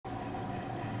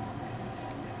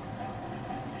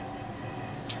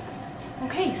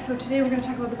Okay, so today we're going to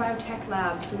talk about the biotech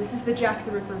lab. So this is the Jack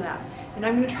the Ripper lab. And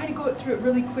I'm going to try to go through it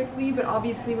really quickly, but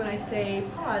obviously when I say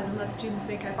pause and let students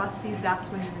make hypotheses, that's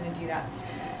when you're going to do that.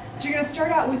 So you're going to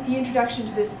start out with the introduction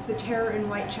to this. It's the Terror in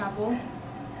Whitechapel.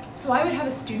 So I would have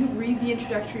a student read the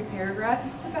introductory paragraph.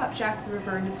 This is about Jack the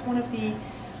Ripper, and it's one of the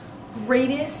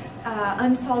greatest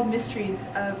unsolved mysteries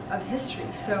of history.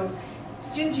 So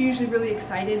students are usually really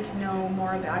excited to know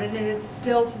more about it, and it's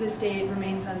still, to this day, it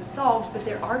remains unsolved, but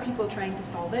there are people trying to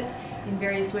solve it in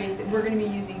various ways that we're going to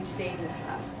be using today in this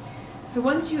lab. So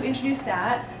once you introduce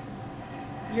that,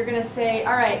 you're going to say,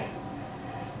 all right,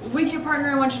 with your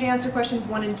partner I want you to answer questions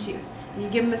 1 and 2. And you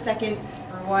give them a second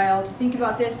or a while to think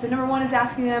about this. So number 1 is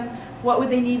asking them, what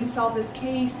would they need to solve this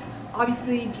case?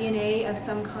 Obviously DNA of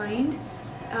some kind.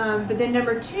 But then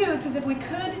number 2, it says if we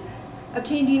could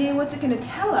obtain DNA, what's it going to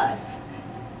tell us?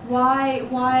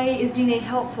 Why is DNA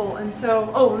helpful? And so,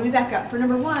 let me back up. For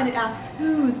number 1, it asks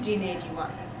whose DNA do you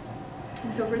want?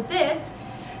 And so for this,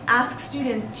 ask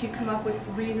students to come up with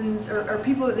reasons or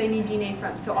people that they need DNA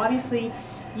from. So obviously,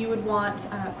 you would want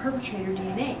perpetrator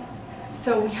DNA.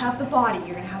 So we have the body.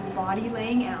 You're going to have the body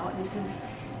laying out. This is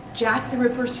Jack the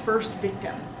Ripper's first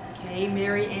victim. Okay,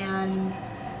 Mary Ann,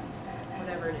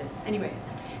 whatever it is. Anyway,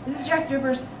 this is Jack the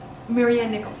Ripper's Mary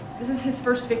Ann Nichols. This is his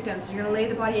first victim, so you're going to lay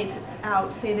the body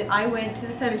out, say that I went to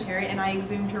the cemetery and I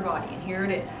exhumed her body, and here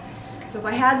it is. So if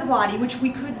I had the body, which we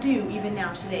could do even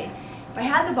now today, if I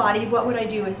had the body, what would I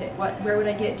do with it? Where would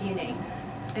I get DNA?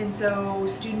 And so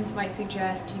students might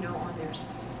suggest,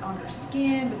 on her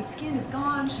skin, but the skin is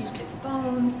gone, she's just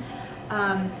bones.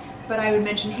 But I would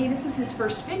mention, hey, this was his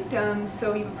first victim,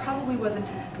 so he probably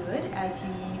wasn't as good as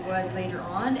he was later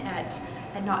on at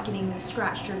not getting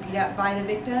scratched or beat up by the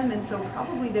victim, and so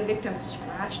probably the victim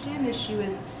scratched him as she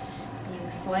was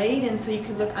being slayed, and so you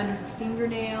could look under her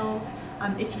fingernails.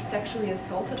 If he sexually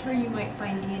assaulted her, you might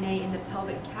find DNA in the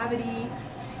pelvic cavity.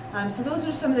 So those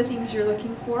are some of the things you're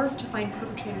looking for to find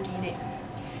perpetrator DNA.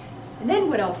 And then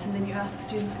what else? And then you ask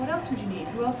students, what else would you need?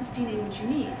 Who else's DNA would you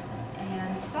need?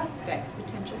 And suspects,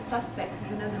 potential suspects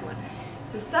is another one.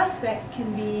 So suspects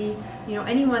can be,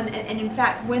 anyone, and in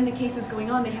fact, when the case was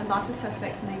going on, they had lots of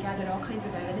suspects, and they gathered all kinds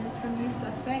of evidence from these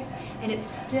suspects, and it's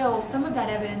still, some of that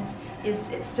evidence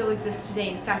it still exists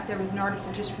today. In fact, there was an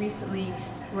article just recently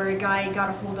where a guy got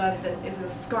a hold of it was a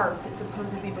scarf that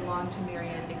supposedly belonged to Mary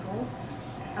Ann Nichols,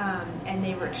 and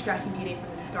they were extracting DNA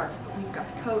from the scarf. But we've got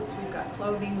coats, we've got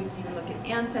clothing, we can even look at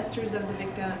ancestors of the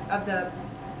victim, of the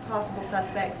possible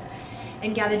suspects,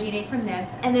 and gather DNA from them.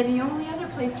 And then the only other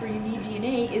place where you need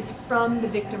DNA is from the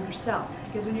victim herself,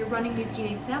 because when you're running these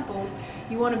DNA samples,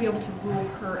 you want to be able to rule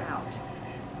her out.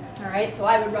 All right, so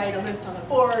I would write a list on the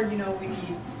board. We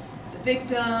need the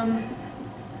victim,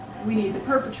 we need the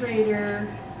perpetrator,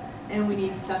 and we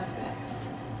need suspects.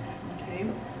 Okay.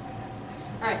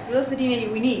 All right, so that's the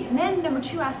DNA we need. And then number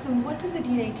 2, ask them, what does the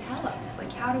DNA tell us?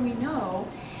 Like, how do we know?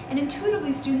 And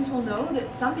intuitively, students will know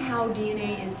that somehow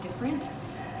DNA is different.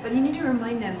 But you need to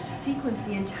remind them to sequence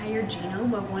the entire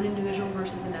genome of one individual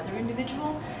versus another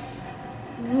individual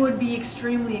would be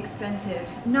extremely expensive.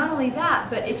 Not only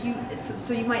that, but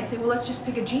so you might say, well, let's just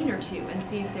pick a gene or 2 and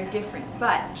see if they're different.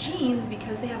 But genes,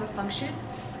 because they have a function,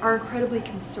 are incredibly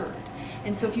conserved.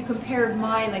 And so if you compared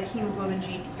my hemoglobin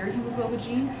gene to your hemoglobin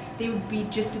gene, they would be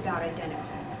just about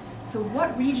identical. So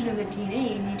what region of the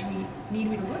DNA need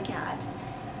we to look at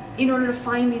in order to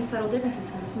find these subtle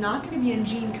differences? Because it's not going to be in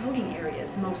gene coding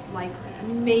areas, most likely. I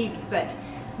mean, maybe, but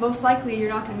most likely you're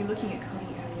not going to be looking at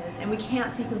coding areas, and we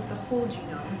can't sequence the whole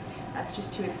genome. That's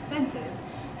just too expensive.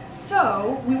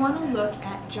 So we want to look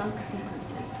at junk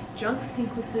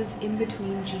sequences in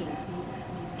between genes, these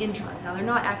introns. Now, they're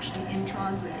not actually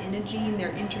introns within a gene,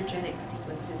 they're intergenic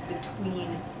sequences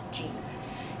between genes.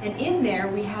 And in there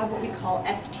we have what we call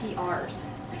STRs,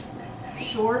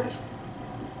 short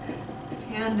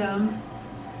tandem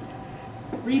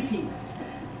repeats.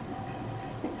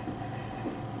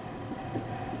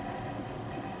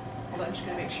 Hold on, I'm just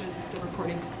going to make sure this is still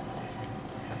recording.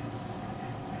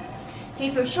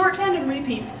 Okay, so short tandem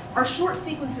repeats are short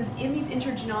sequences in these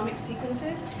intergenomic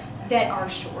sequences that are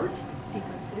short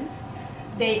sequences.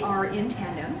 They are in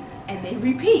tandem and they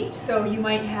repeat. So you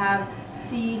might have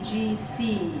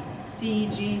CGC,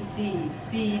 CGC,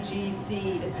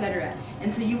 CGC, etc.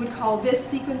 And so you would call this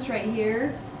sequence right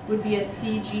here would be a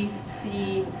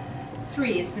CGC3.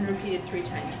 It's been repeated 3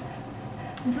 times.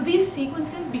 And so these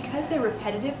sequences, because they're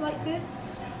repetitive like this,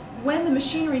 when the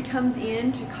machinery comes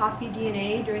in to copy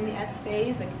DNA during the S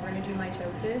phase, like if we're going to do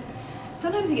mitosis,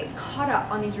 sometimes it gets caught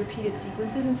up on these repeated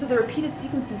sequences, and so the repeated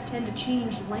sequences tend to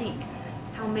change length,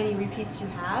 how many repeats you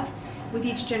have with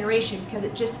each generation, because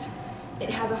it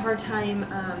has a hard time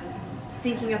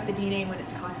syncing up the DNA when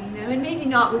it's copying them, and maybe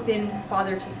not within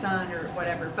father to son or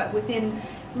whatever, but within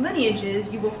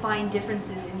lineages you will find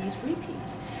differences in these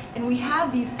repeats. And we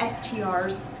have these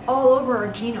STRs all over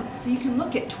our genome. So you can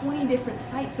look at 20 different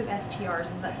sites of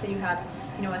STRs, and let's say you have,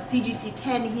 you know, a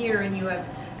CGC10 here, and you have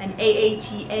an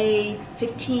AATA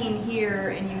 15 here,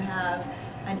 and you have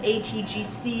an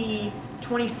ATGC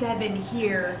 27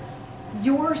 here.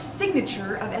 Your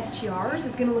signature of STRs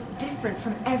is going to look different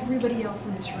from everybody else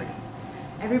in this room.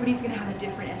 Everybody's going to have a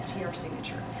different STR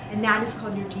signature, and that is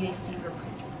called your DNA fingerprint.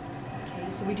 Okay,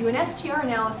 so we do an STR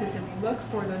analysis and we look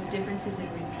for those differences in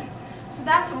repeats. So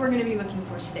that's what we're going to be looking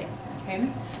for today. Okay,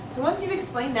 so once you've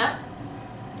explained that,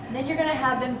 then you're going to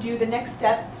have them do the next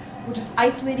step, which is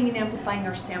isolating and amplifying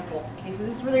our sample. Okay, so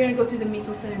this is where they're going to go through the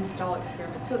Michelson install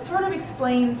experiment. So it sort of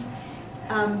explains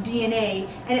DNA,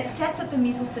 and it sets up the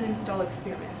Michelson install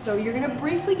experiment. So you're going to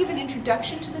briefly give an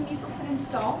introduction to the Michelson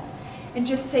install and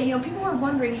just say, you know, people are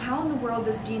wondering how in the world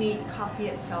does DNA copy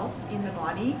itself in the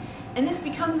body, and this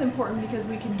becomes important because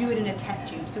we can do it in a test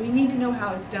tube. So we need to know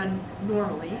how it's done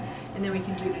normally, and then we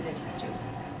can do it in a test tube.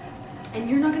 And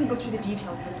you're not going to go through the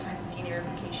details this time of DNA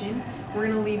replication. We're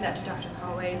going to leave that to Dr.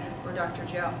 Conway or Dr.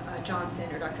 Johnson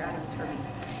or Dr. Adams for me.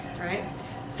 All right?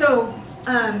 So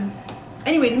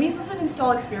anyway, the Michelson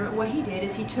install experiment, what he did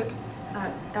is he took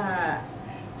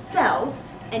cells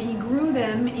and he grew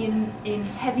them in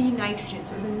heavy nitrogen.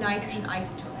 So it was a nitrogen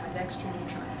isotope, has extra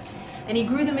neutrons. And he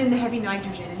grew them in the heavy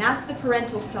nitrogen, and that's the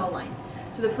parental cell line.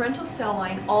 So the parental cell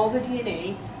line, all the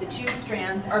DNA, the two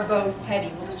strands are both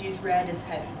heavy. We'll just use red as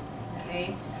heavy.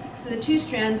 Okay? So the two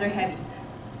strands are heavy.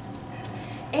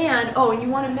 And, oh, and you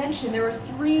want to mention there were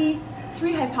three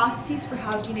hypotheses for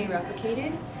how DNA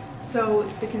replicated. So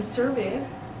it's the conservative,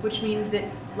 which means that,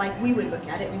 like we would look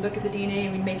at it, we look at the DNA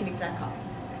and we make an exact copy.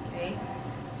 Okay?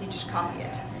 So you just copy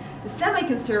it. The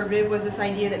semi-conservative was this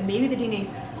idea that maybe the DNA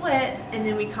splits and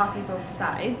then we copy both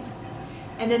sides.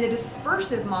 And then the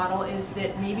dispersive model is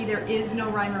that maybe there is no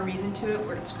rhyme or reason to it,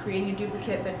 where it's creating a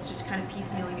duplicate, but it's just kind of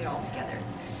piecemealing it all together.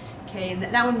 Okay, and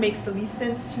that one makes the least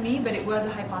sense to me, but it was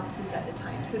a hypothesis at the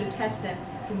time. So to test them,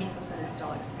 the Michelson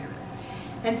install experiment.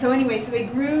 And so anyway, so they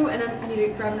grew, and I need to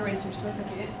grab an eraser, just 1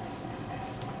 second.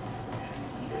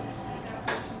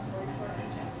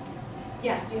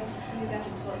 Yes, you have to do that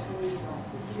until it totally dissolves.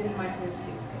 So this is in the microwave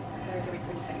too. Okay, every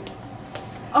 30 seconds.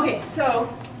 Okay,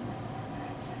 so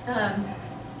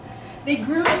they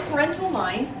grew a parental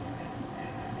line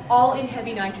all in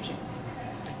heavy nitrogen.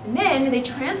 And then they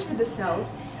transferred the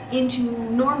cells into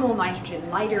normal nitrogen,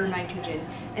 lighter nitrogen,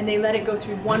 and they let it go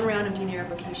through one round of DNA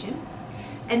replication.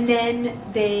 And then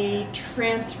they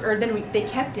they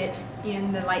kept it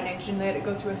in the light nitrogen, let it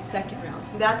go through a second round.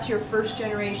 So that's your first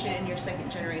generation and your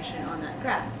second generation on that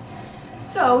graph.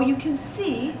 So you can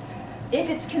see if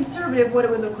it's conservative, what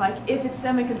it would look like, if it's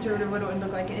semi-conservative, what it would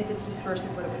look like, and if it's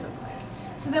dispersive, what it would look like.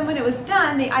 So then when it was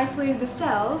done, they isolated the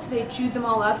cells, they chewed them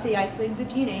all up, they isolated the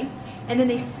DNA, and then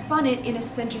they spun it in a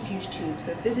centrifuge tube.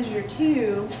 So if this is your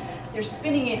tube, they're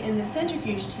spinning it in the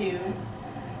centrifuge tube,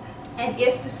 and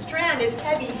if the strand is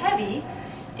heavy, heavy,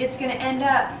 it's going to end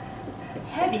up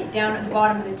heavy down at the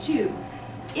bottom of the tube.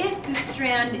 If the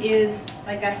strand is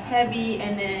like a heavy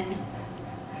and then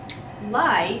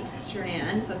light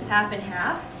strand, so it's half and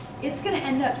half, it's going to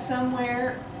end up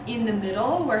somewhere in the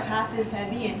middle where half is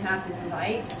heavy and half is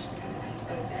light.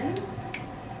 Open.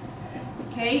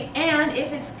 Okay, and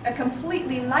if it's a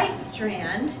completely light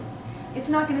strand, it's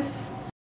not going to